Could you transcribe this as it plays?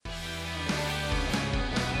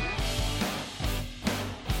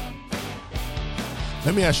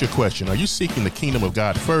Let me ask you a question. Are you seeking the kingdom of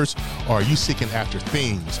God first, or are you seeking after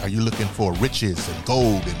things? Are you looking for riches and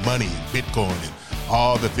gold and money and Bitcoin and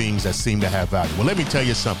all the things that seem to have value? Well, let me tell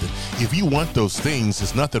you something. If you want those things,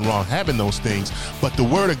 there's nothing wrong having those things. But the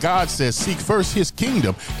word of God says, seek first his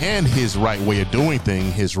kingdom and his right way of doing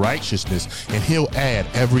things, his righteousness, and he'll add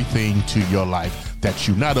everything to your life that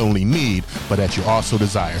you not only need, but that you also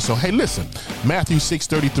desire. So, hey, listen, Matthew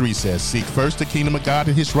 6:33 says, seek first the kingdom of God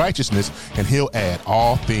and his righteousness, and he'll add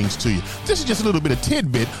all things to you. This is just a little bit of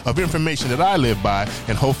tidbit of information that I live by,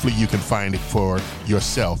 and hopefully you can find it for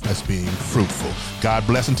yourself as being fruitful. God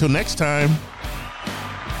bless until next time.